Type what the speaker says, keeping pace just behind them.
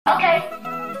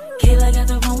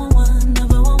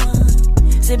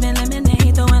Sipping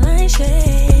lemonade, throwing like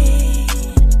shade.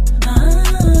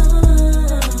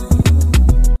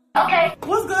 Okay.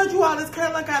 What's good, you all? It's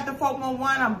Kayla got the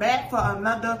 411. I'm back for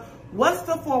another What's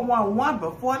the 411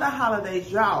 before the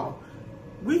holidays, y'all.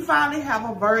 We finally have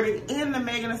a verdict in the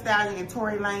Megan Thee Stallion and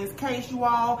Tory Lanez case, you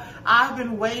all. I've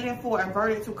been waiting for a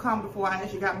verdict to come before I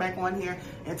actually got back on here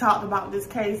and talked about this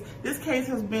case. This case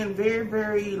has been very,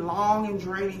 very long and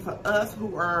draining for us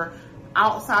who are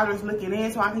outsiders looking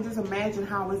in. So I can just imagine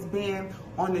how it's been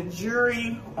on the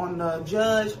jury, on the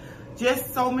judge.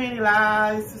 Just so many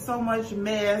lies, so much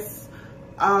mess.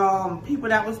 People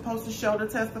that were supposed to show to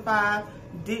testify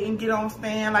didn't get on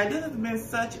stand. Like, this has been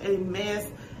such a mess.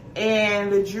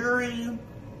 And the jury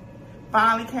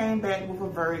finally came back with a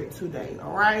verdict today,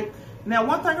 all right? Now,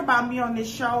 one thing about me on this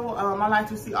show, I like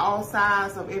to see all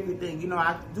sides of everything. You know,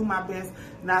 I do my best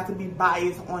not to be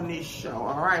biased on this show,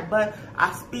 all right? But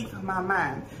I speak my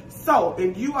mind. So,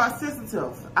 if you are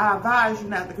sensitive, I advise you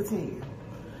not to continue.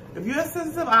 If you're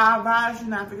sensitive, I advise you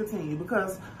not to continue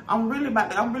because I'm really about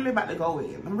to go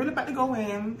in. I'm really about to go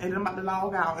in and then I'm about to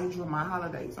log out and enjoy my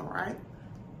holidays, all right?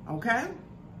 Okay?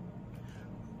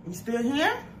 You still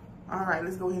here? All right,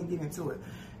 let's go ahead and get into it.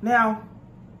 Now,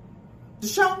 the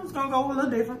show is going to go a little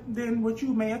different than what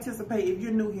you may anticipate if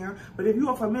you're new here. But if you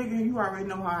are familiar, you already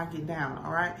know how I get down,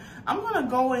 all right? I'm going to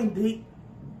go and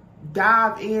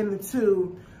dive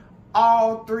into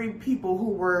all three people who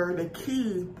were the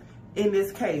key in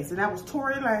this case. And that was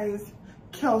Tory Lanez,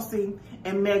 Kelsey,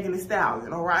 and Megan Thee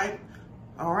Stallion, all right?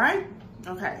 All right?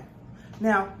 Okay.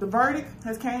 Now, the verdict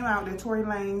has came out that Tory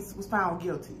Lanez was found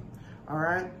guilty. All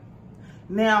right.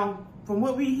 Now, from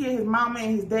what we hear, his mama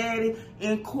and his daddy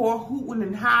in court hooting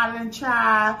and hollering,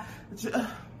 child.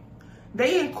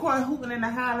 They in court hooting and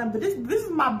hollering, but this is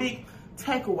my big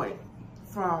takeaway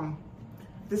from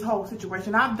this whole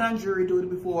situation. I've done jury duty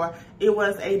before. It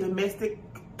was a domestic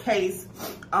case,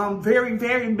 very,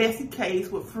 very messy case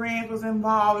with friends was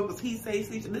involved. It was he say,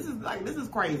 she. This is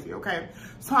crazy, okay?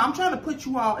 So I'm trying to put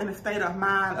you all in a state of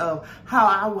mind of how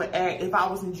I would act if I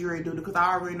was in jury duty because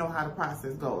I already know how the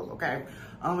process goes, okay?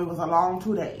 It was a long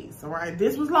 2 days, all right?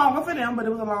 This was longer for them, but it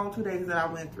was a long 2 days that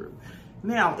I went through.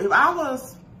 Now, if I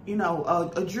was, you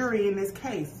know, a jury in this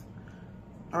case,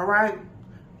 all right,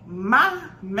 my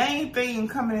main thing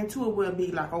coming into it would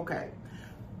be like, okay,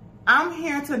 I'm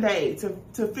here today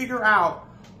to figure out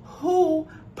who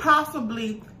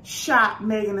possibly shot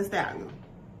Megan Thee Stallion,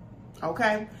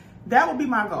 okay? That would be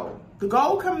my goal. The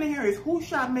goal coming in here is who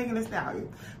shot Megan Thee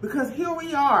Stallion. Because here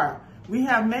we are. We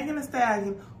have Megan Thee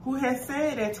Stallion who has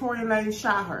said that Tory Lanez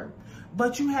shot her.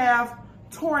 But you have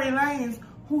Tory Lanez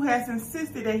who has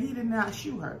insisted that he did not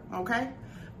shoot her, okay?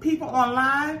 People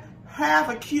online have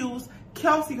accused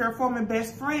Kelsey, her former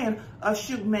best friend, of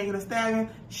shooting Megan Thee Stallion.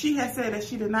 She has said that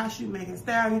she did not shoot Megan Thee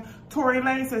Stallion. Tory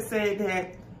Lanez has said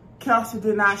that Kelsey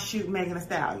did not shoot Megan Thee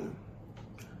Stallion.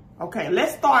 Okay,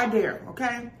 let's start there,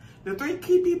 okay? The three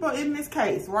key people in this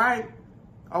case, right?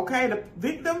 Okay, the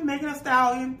victim, Megan Thee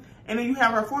Stallion, and then you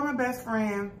have her former best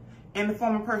friend and the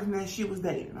former person that she was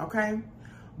dating, okay?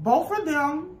 Both of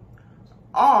them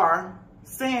are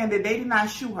saying that they did not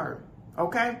shoot her,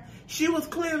 okay? She was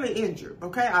clearly injured,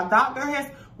 okay? Our doctor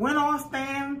has went on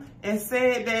stand and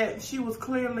said that she was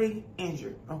clearly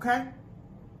injured, okay?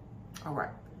 All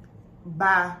right.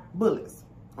 By bullets,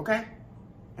 okay?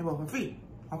 In both her feet,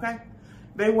 okay?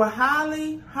 They were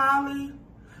highly, highly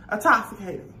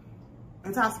intoxicated,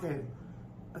 okay?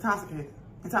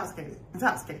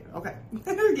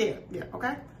 yeah,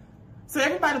 okay? So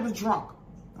everybody was drunk,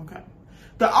 okay?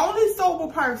 The only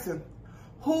sober person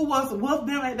who was with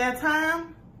them at that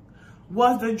time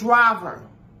was the driver,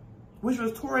 which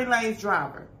was Tory Lanez's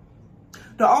driver.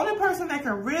 The only person that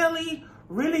can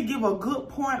really give a good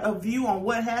point of view on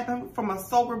what happened from a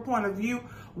sober point of view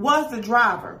was the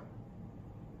driver.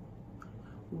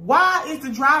 Why is the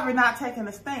driver not taking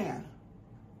a stand?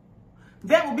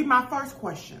 That would be my first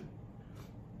question.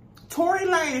 Tory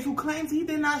Lanez, who claims he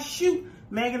did not shoot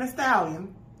Megan Thee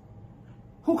Stallion,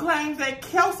 who claims that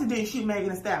Kelsey didn't shoot Megan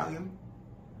Thee Stallion,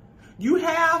 you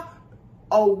have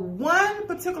one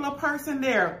particular person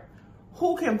there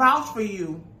who can vouch for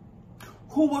you,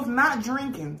 who was not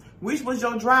drinking, which was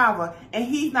your driver, and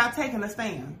he's not taking a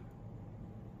stand.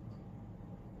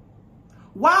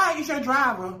 Why is your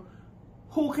driver,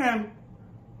 who can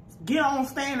get on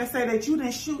stand and say that you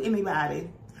didn't shoot anybody,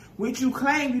 which you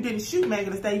claim you didn't shoot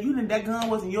Megan Thee Stallion, that gun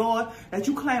wasn't yours, that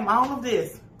you claim all of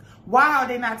this, why are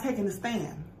they not taking a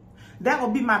stand? That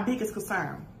would be my biggest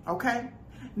concern, okay?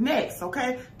 Next,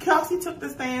 okay, Kelsey took the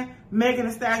stand, Megan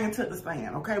Thee Stallion took the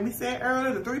stand, okay? We said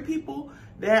earlier, the three people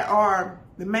that are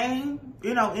the main,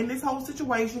 you know, in this whole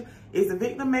situation is the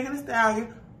victim, Megan Thee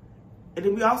Stallion, And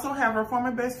then we also have her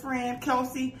former best friend,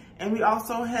 Kelsey, and we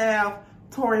also have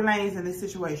Tory Lanez in this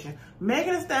situation.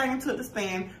 Megan Thee Stallion took the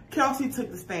stand. Kelsey took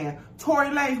the stand. Tory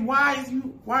Lanez, why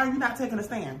are you not taking a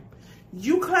stand?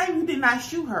 You claim you did not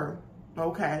shoot her,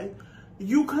 okay?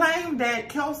 You claim that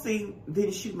Kelsey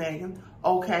didn't shoot Megan,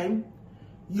 okay?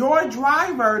 Your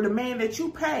driver, the man that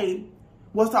you paid,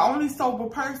 was the only sober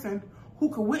person who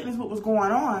could witness what was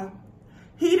going on.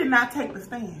 He did not take the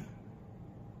stand.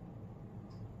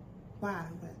 Why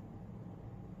is that?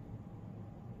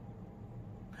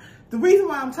 The reason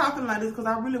why I'm talking like this is because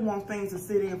I really want things to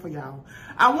sit in for y'all.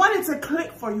 I want it to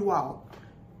click for you all.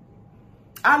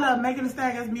 I love Megan Thee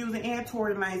Stallion's music and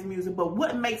Tory Lanez's music, but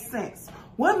what makes sense?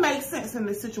 What makes sense in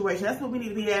this situation? That's what we need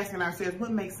to be asking ourselves.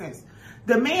 What makes sense?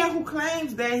 The man who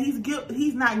claims that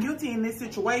he's not guilty in this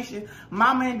situation,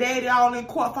 mama and daddy all in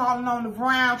court falling on the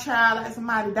ground, child, like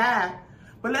somebody died.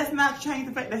 But let's not change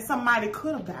the fact that somebody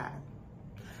could have died.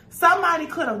 Somebody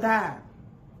could have died.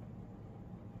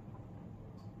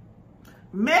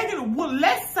 Megan, well,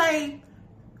 let's say,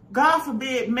 God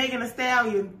forbid, Megan Thee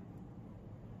Stallion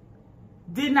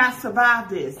did not survive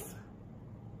this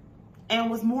and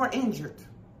was more injured.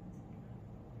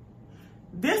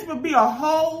 This would be a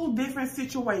whole different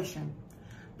situation.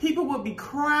 People would be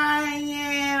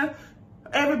crying.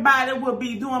 Everybody would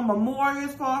be doing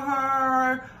memorials for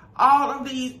her. All of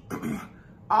these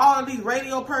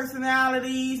radio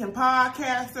personalities and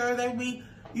podcasters, they would be,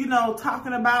 you know,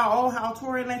 talking about, oh, how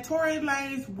Tory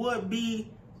Lanez would be,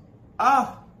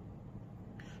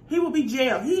 he would be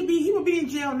jailed. He would be in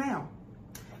jail now.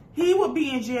 He would be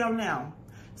in jail now.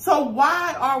 So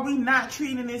why are we not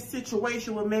treating this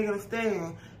situation with Megan Thee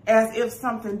Stallion as if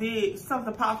something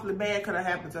possibly bad could have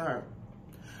happened to her?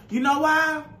 You know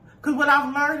why? Because what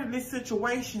I've learned in this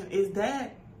situation is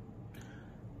that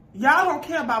y'all don't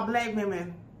care about black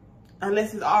women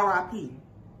unless it's R.I.P.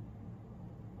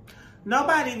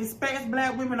 Nobody respects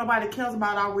black women. Nobody cares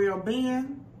about our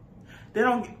well-being. They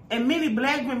don't, and many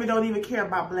black women don't even care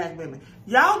about black women.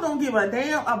 Y'all don't give a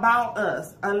damn about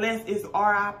us unless it's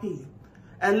R.I.P.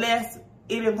 Unless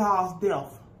it involves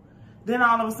death. Then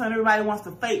all of a sudden everybody wants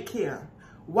to fake care.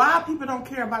 Why people don't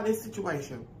care about this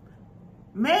situation?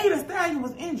 Megan Thee Stallion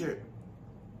was injured.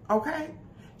 Okay?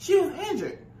 She was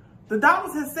injured. The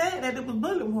doctors have said that it was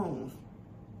bullet wounds.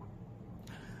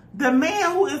 The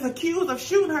man who is accused of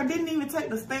shooting her didn't even take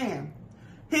the stand.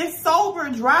 His sober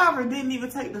driver didn't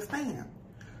even take the stand.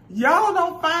 Y'all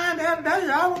don't find that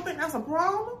y'all don't think that's a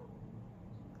problem?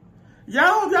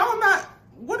 Y'all not,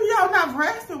 what are y'all not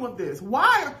wrestling with this?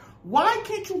 Why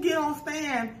can't you get on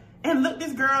stand and look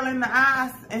this girl in the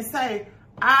eyes and say,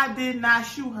 I did not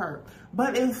shoot her?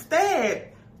 But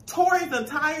instead, Tory's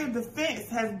entire defense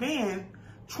has been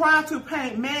trying to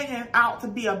paint Megan out to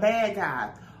be a bad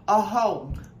guy, a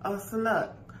hoe, a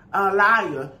slut, a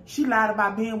liar. She lied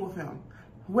about being with him.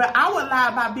 Well, I would lie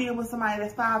about being with somebody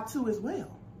that's 5'2" as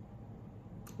well.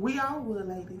 We all would,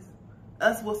 ladies.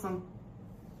 Us with some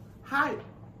height.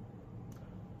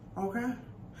 Okay?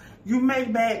 You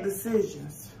make bad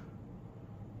decisions.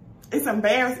 It's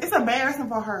embarrassing. It's embarrassing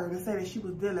for her to say that she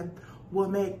was dealing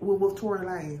with Tory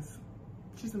Lanez.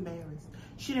 She's embarrassed.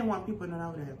 She didn't want people to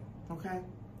know that. Okay?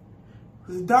 It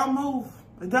was a dumb move.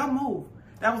 A dumb move.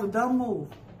 That was a dumb move.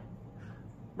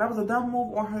 That was a dumb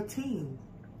move on her team.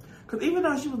 Because even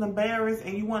though she was embarrassed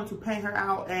and you wanted to paint her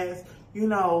out as, you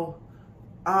know,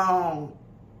 I'm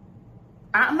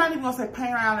not even going to say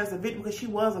paint her out as a victim because she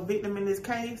was a victim in this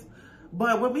case.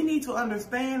 But what we need to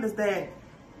understand is that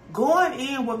going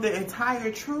in with the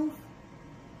entire truth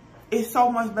is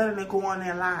so much better than going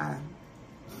in lying.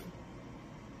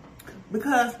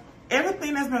 Because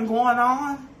everything that's been going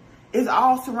on is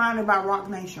all surrounded by Roc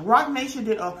Nation. Roc Nation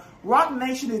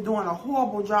is doing a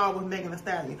horrible job with Megan Thee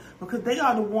Stallion because they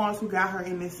are the ones who got her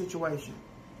in this situation.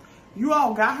 You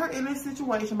all got her in this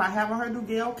situation by having her do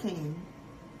Gayle King,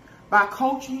 by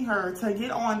coaching her to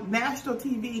get on national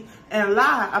TV and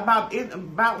lie about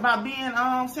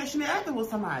being sexually active with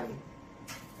somebody.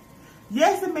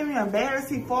 Yes, it may be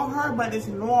embarrassing for her, but it's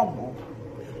normal.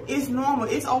 It's normal.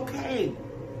 It's okay.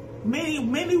 Many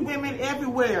women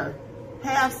everywhere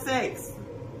have sex.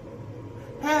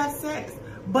 Have sex.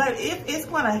 But if it's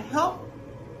going to help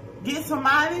get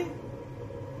somebody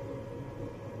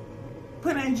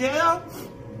put in jail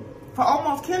for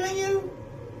almost killing you,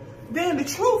 then the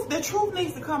truth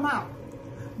needs to come out.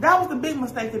 That was the big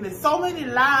mistake in this. So many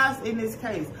lies in this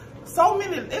case.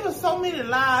 It was so many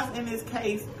lies in this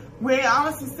case where it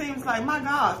honestly seems like, my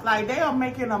gosh, like they are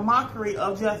making a mockery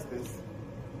of justice.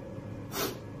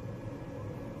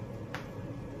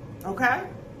 Okay?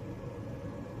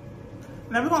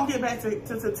 Now we're going to get back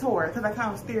to Tory because I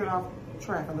kind of steered off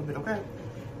track a little bit, okay?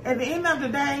 At the end of the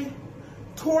day,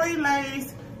 Tory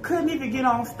Lanez couldn't even get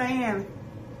on stand,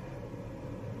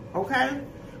 okay?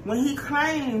 When he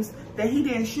claims that he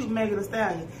didn't shoot Megan Thee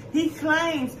Stallion. He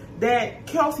claims that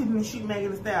Kelsey didn't shoot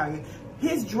Megan Thee Stallion.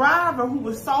 His driver, who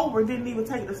was sober, didn't even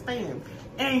take the stand.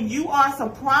 And you are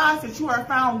surprised that you are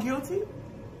found guilty?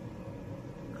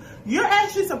 You're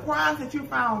actually surprised that you're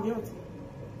found guilty.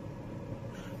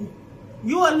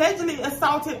 You allegedly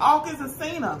assaulted August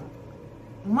Alsina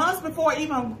months before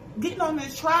even getting on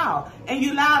this trial, and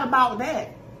you lied about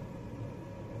that.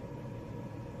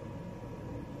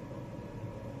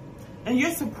 And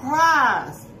you're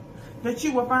surprised that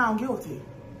you were found guilty.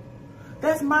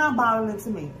 That's mind-boggling to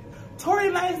me. Tory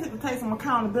Lanez needs to take some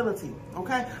accountability,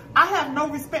 okay? I have no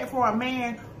respect for a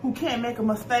man who can't make a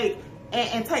mistake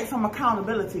and take some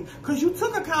accountability. Because you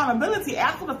took accountability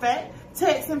after the fact,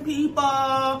 texting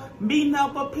people, meeting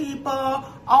up with people,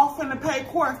 offering to pay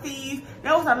court fees.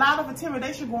 There was a lot of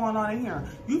intimidation going on in here.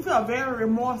 You feel very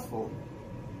remorseful.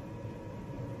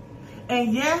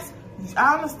 And yes,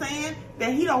 I understand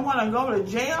that he don't want to go to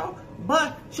jail,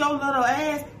 but your little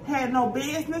ass had no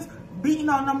business beating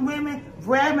on them women,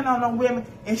 grabbing on them women,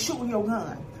 and shooting your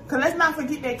gun. Because let's not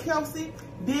forget that Kelsey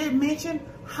did mention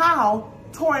how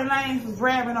Tory Lanez was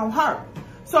grabbing on her.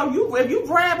 So if you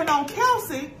grabbing on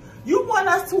Kelsey, you want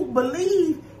us to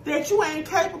believe that you ain't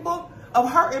capable of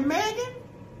hurting Megan?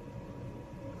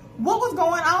 What was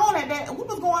going on what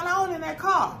was going on in that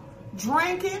car?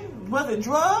 Drinking? Was it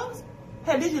drugs?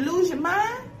 Hey, did you lose your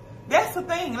mind? That's the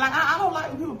thing. Like, I don't like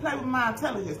when people play with my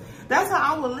intelligence. That's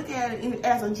how I would look at it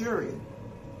as a jury.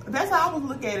 That's how I would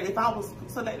look at it if I was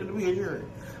selected to be a jury.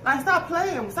 Like, stop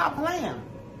playing,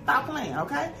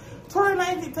 okay? Tory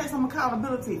Lanez needs to take some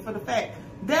accountability for the fact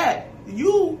that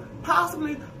you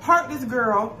possibly hurt this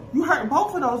girl. You hurt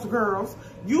both of those girls.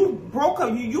 You broke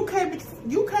up. You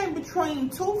came between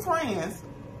two friends.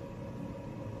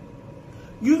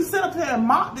 You sit up here and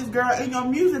mock this girl in your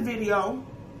music video.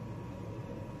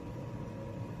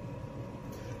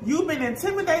 You've been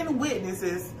intimidating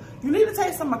witnesses. You need to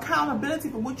take some accountability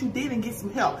for what you did and get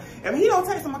some help. If he don't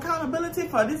take some accountability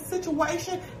for this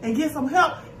situation and get some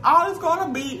help, all it's going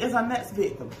to be is a next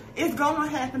victim. It's going to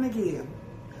happen again.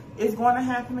 It's going to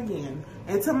happen again.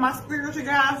 And to my spiritual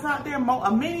guys out there,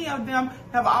 many of them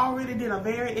have already did a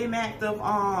very inactive,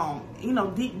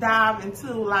 deep dive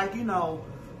into, like,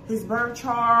 his birth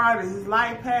chart and his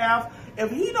life path.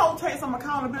 If he don't take some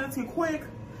accountability quick,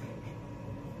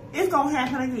 it's going to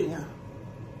happen again.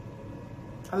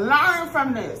 Learn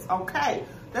from this, okay?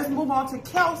 Let's move on to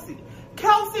Kelsey.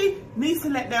 Kelsey needs to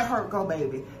let that hurt go,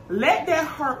 baby. Let that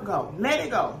hurt go. Let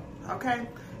it go, okay?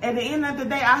 At the end of the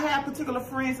day, I have particular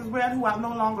friends as well who I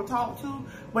no longer talk to.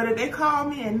 But if they call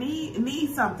me and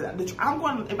need something, all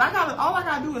I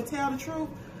gotta do is tell the truth.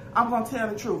 I'm gonna tell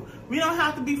the truth. We don't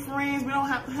have to be friends. We don't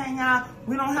have to hang out.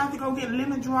 We don't have to go get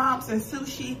lemon drops and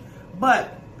sushi.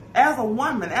 But as a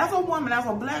woman, as a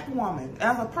black woman,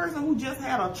 as a person who just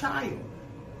had a child,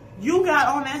 you got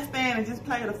on that stand and just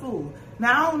played a fool.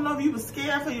 Now, I don't know if you were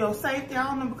scared for your safety. I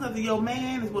don't know because of your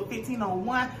man is with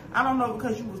 1501. I don't know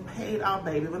because you was paid off,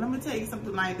 baby. But let me tell you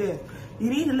something like this. You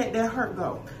need to let that hurt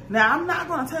go. Now, I'm not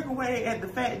going to take away at the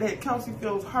fact that Kelsey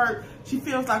feels hurt. She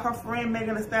feels like her friend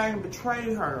Megan Thee Stallion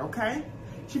betrayed her, okay?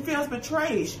 She feels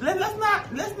betrayed. Let's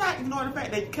not ignore the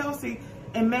fact that Kelsey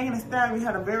and Megan Thee Stallion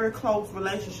had a very close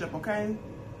relationship, okay?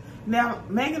 Now,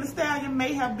 Megan Thee Stallion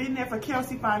may have been there for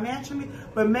Kelsey financially,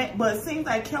 but it seems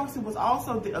like Kelsey was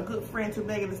also a good friend to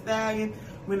Megan Thee Stallion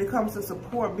when it comes to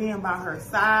support, being by her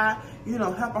side,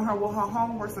 helping her with her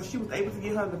homework so she was able to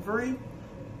get her degree,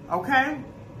 okay?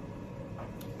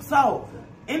 So,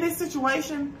 in this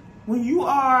situation, when you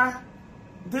are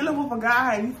dealing with a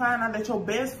guy and you find out that your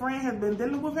best friend has been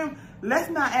dealing with him,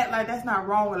 let's not act like that's not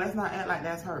wrong, and let's not act like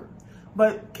that's hurt.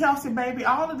 But Kelsey, baby,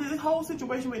 all of this whole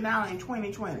situation went down in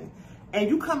 2020. And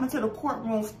you come into the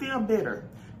courtroom still bitter.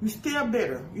 You still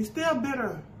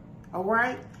bitter, all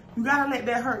right? You got to let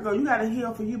that hurt go. You got to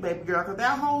heal for you, baby girl. Because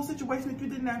that whole situation that you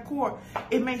did in that court,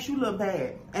 it makes you look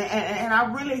bad. And I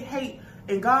really hate,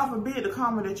 and God forbid, the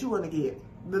karma that you're going to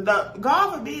get.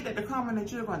 God forbid that the karma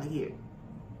that you're going to get.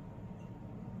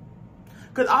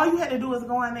 Because all you had to do is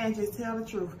go in there and just tell the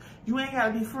truth. You ain't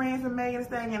got to be friends with Megan Thee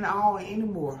Stallion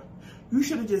anymore. You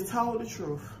should have just told the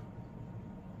truth.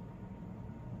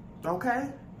 Okay?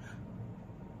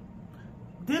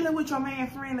 Dealing with your man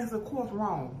friend is, of course,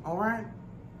 wrong. All right?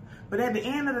 But at the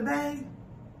end of the day,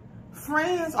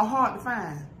 friends are hard to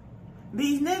find.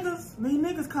 These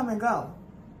niggas come and go.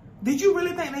 Did you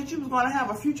really think that you was going to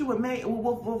have a future with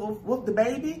the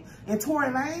baby and Tory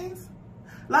Lanez?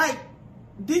 Like,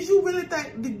 Did you really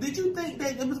think, did you think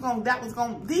that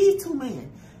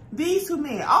these two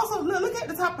men. Also, look at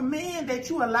the type of men that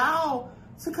you allow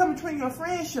to come between your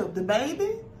friendship. The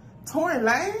baby, Tory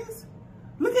Lanez.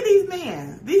 Look at these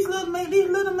men. These little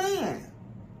men.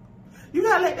 You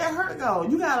gotta let that hurt go.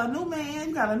 You got a new man,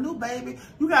 you got a new baby,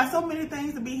 you got so many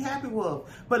things to be happy with.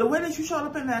 But the way that you showed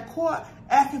up in that court,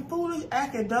 acting foolish,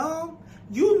 acting dumb,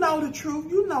 you know the truth,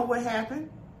 you know what happened.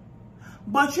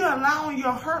 But you're allowing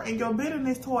your hurt and your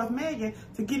bitterness towards Megan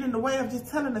to get in the way of just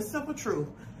telling the simple truth.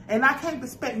 And I can't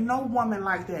respect no woman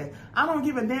like that. I don't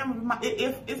give a damn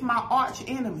if it's my arch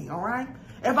enemy, all right?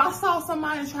 If I saw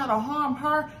somebody try to harm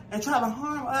her and try to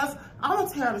harm us, I'm going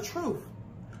to tell the truth.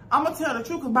 I'm going to tell the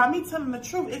truth, because by me telling the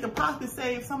truth, it could possibly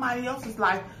save somebody else's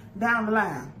life down the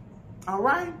line. All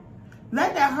right?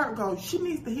 Let that hurt go. She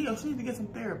needs to heal. She needs to get some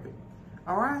therapy.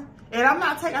 All right? And I'm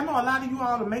not taking, I know a lot of you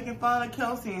all are making fun of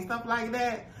Kelsey and stuff like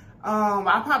that.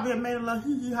 I probably have made a little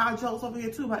hee-hee-ha jokes over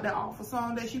here too about that awful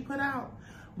song that she put out.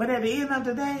 But at the end of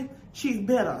the day, she's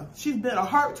bitter. She's bitter.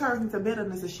 Hurt turns into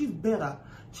bitterness, and she's bitter.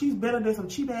 She's bitter than some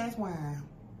cheap-ass wine.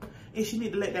 And she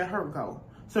need to let that hurt go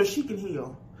so she can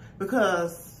heal.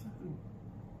 Because,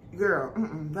 girl,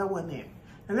 that wasn't it.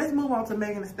 And let's move on to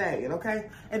Megan Thee Stallion, okay?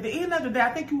 At the end of the day,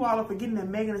 I think you all are forgetting that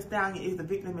Megan Thee Stallion is the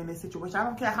victim in this situation. I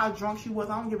don't care how drunk she was.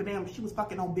 I don't give a damn if she was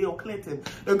fucking on Bill Clinton.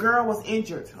 The girl was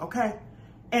injured, okay?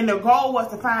 And the goal was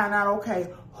to find out, okay,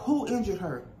 who injured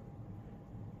her?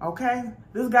 Okay?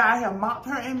 This guy have mocked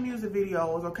her in music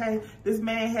videos, okay? This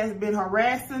man has been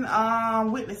harassing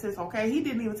witnesses, okay? He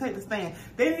didn't even take the stand.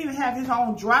 They didn't even have his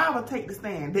own driver take the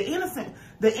stand. The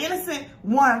innocent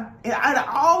one, out of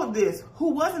all of this,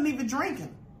 who wasn't even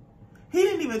drinking, he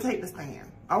didn't even take the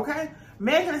stand, okay?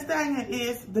 Megan Thee Stallion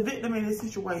is the victim in this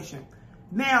situation.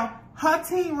 Now, her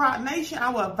team, Roc Nation, I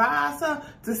would advise her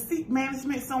to seek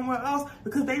management somewhere else,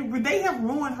 because they have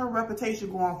ruined her reputation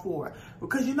going forward.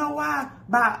 Because you know why?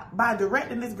 By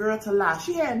directing this girl to lie.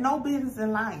 She had no business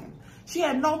in lying. She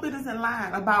had no business in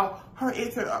lying about her,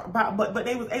 but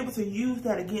they was able to use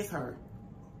that against her.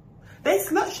 They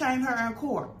slut shamed her in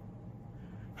court.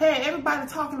 Had everybody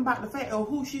talking about the fact of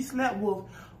who she slept with,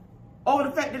 or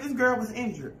the fact that this girl was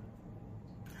injured.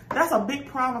 That's a big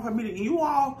problem for me. You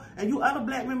all and you other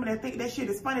black women that think that shit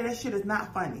is funny, that shit is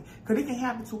not funny. Because it can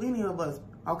happen to any of us,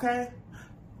 okay?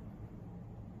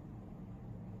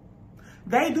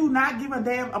 They do not give a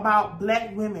damn about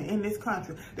black women in this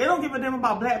country. They don't give a damn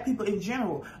about black people in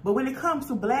general. But when it comes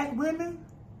to black women,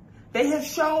 they have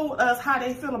showed us how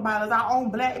they feel about us. Our own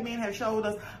black men have showed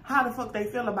us how the fuck they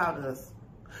feel about us.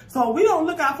 So we don't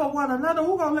look out for one another.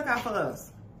 Who's going to look out for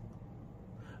us?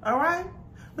 All right?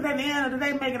 But at the end of the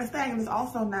day, Megan Thee Stallion is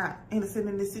also not innocent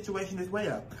in this situation as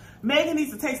well. Megan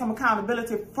needs to take some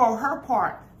accountability for her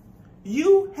part.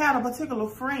 You had a particular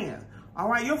friend, all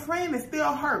right? Your friend is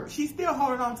still hurt. She's still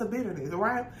holding on to bitterness, all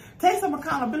right? Take some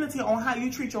accountability on how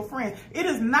you treat your friend. It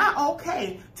is not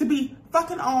okay to be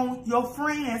fucking on your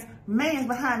friend's man's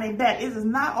behind their back. It is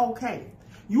not okay.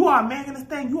 You are Megan Thee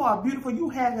Stallion. You are beautiful. You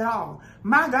have it all.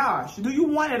 My gosh, do you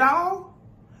want it all?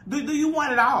 Do you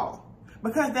want it all?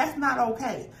 Because that's not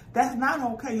okay. That's not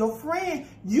okay. Your friend,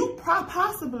 you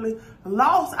possibly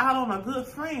lost out on a good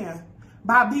friend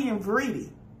by being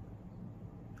greedy.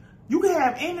 You can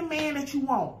have any man that you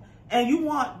want, and you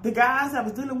want the guys that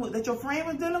was dealing with, that your friend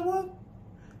was dealing with.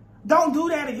 Don't do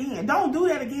that again. Don't do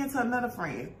that again to another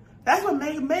friend. That's what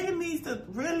Megan needs to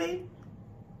really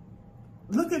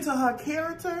look into her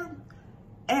character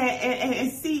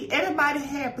and see. Everybody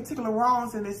had particular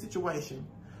wrongs in this situation.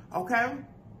 Okay?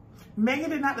 Megan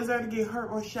did not deserve to get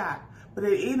hurt or shot. But at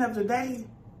the end of the day,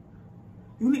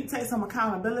 you need to take some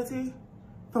accountability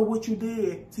for what you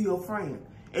did to your friend.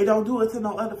 And don't do it to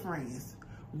no other friends.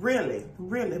 Really,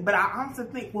 really. But I honestly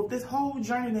think with this whole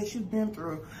journey that she's been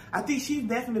through, I think she's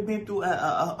definitely been through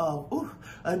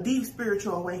a deep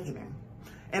spiritual awakening.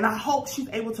 And I hope she's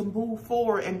able to move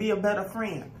forward and be a better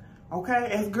friend. Okay?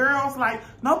 As girls, like,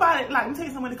 nobody, like, let me tell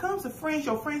you something, when it comes to friends,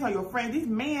 your friends are your friends. These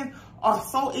men are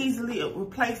so easily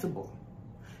replaceable.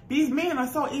 These men are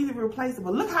so easily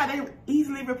replaceable. Look how they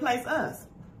easily replace us.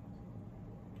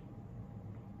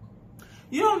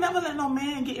 You don't never let no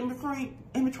man get in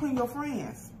between your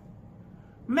friends.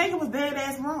 Megan was dead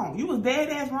ass wrong. You was dead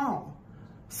ass wrong.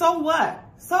 So what?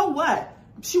 So what?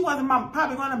 She wasn't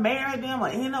probably going to marry them or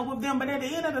end up with them, but at the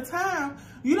end of the time,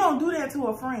 you don't do that to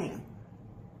a friend.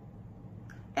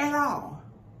 At all.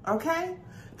 Okay?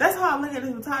 That's how I look at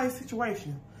this entire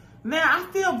situation. Now,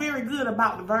 I feel very good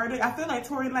about the verdict. I feel like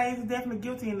Tory Lanez is definitely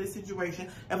guilty in this situation.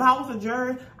 If I was a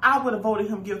jury, I would have voted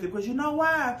him guilty. Because you know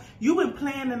why? You've been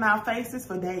playing in our faces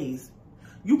for days.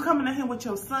 You coming in here with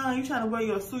your son, you trying to wear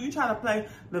your suit, you trying to play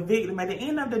the victim. At the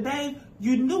end of the day,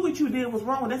 you knew what you did was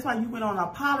wrong. That's why you went on an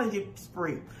apology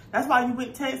spree. That's why you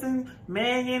went texting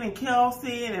Megan and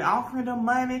Kelsey and offering them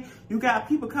money. You got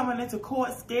people coming into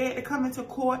court scared to come into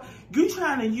court. You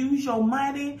trying to use your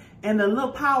money and the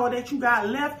little power that you got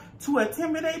left to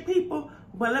intimidate people.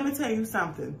 But let me tell you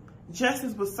something.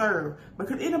 Justice was served.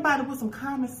 Because anybody with some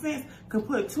common sense can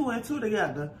put 2 and 2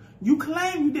 together. You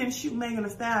claim you didn't shoot Megan Thee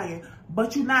Stallion,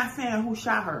 but you're not saying who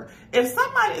shot her. If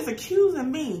somebody is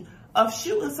accusing me of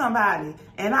shooting somebody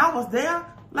and I was there,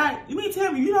 like, you mean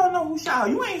tell me you don't know who shot her?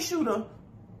 You ain't shoot her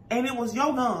and it was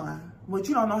your gun, but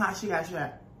you don't know how she got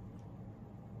shot.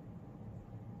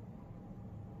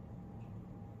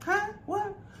 Huh?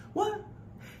 What?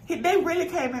 They really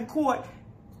came in court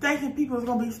thinking people was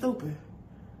gonna be stupid.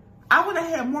 I would have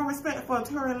had more respect for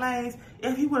Tory Lanez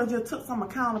if he would have just took some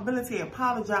accountability and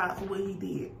apologized for what he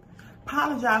did.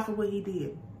 Apologize for what he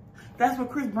did. That's what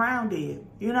Chris Brown did,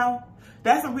 you know?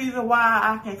 That's the reason why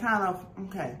I can kind of,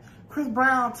 okay. Chris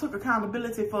Brown took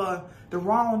accountability for the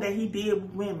wrong that he did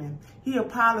with women. He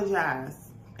apologized.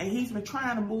 And he's been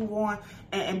trying to move on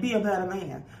and be a better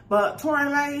man. But Tory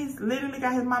Lanez literally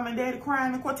got his mom and daddy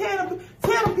crying in court. Tell them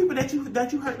people that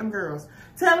you hurt them girls.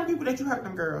 Tell them people that you hurt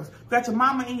them girls. You got your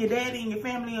mama and your daddy and your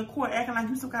family in court acting like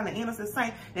you some kind of innocent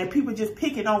saint and people just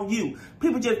picking on you.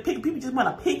 People just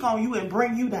want to pick on you and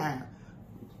bring you down.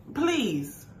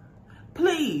 Please.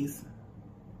 Please.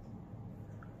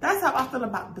 That's how I feel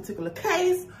about the particular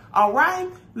case. All right?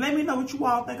 Let me know what you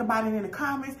all think about it in the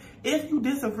comments. If you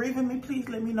disagree with me, please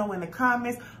let me know in the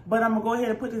comments. But I'm going to go ahead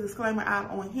and put the disclaimer out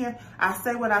on here. I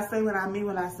say what I say when I mean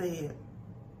what I said.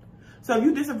 So if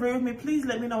you disagree with me, please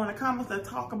let me know in the comments. Let's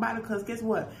talk about it. Because guess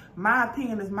what? My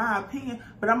opinion is my opinion.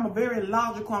 But I'm a very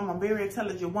logical, I'm a very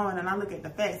intelligent woman. And I look at the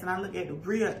facts and I look at the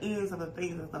real ends of the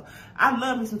things and stuff. I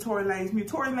love me some Tory Lanez.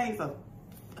 Tory Lanez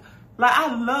like,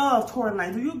 I love Tory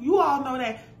Lanez. You all know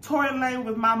that Tory Lanez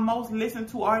was my most listened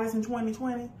to artist in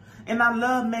 2020. And I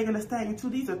love Megan Thee Stallion too.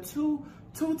 These are two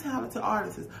talented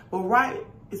artists. But right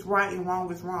is right and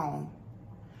wrong is wrong.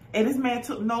 And this man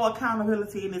took no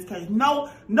accountability in this case. No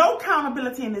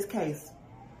accountability in this case.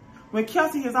 When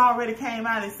Kelsey has already came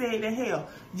out and said that, hell,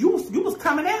 you was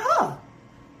coming at her.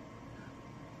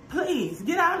 Please,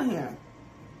 get out of here.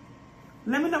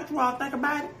 Let me know what you all think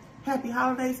about it. Happy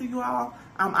holidays to you all.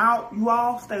 I'm out. You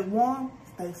all stay warm,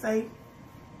 stay safe.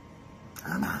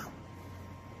 I'm out.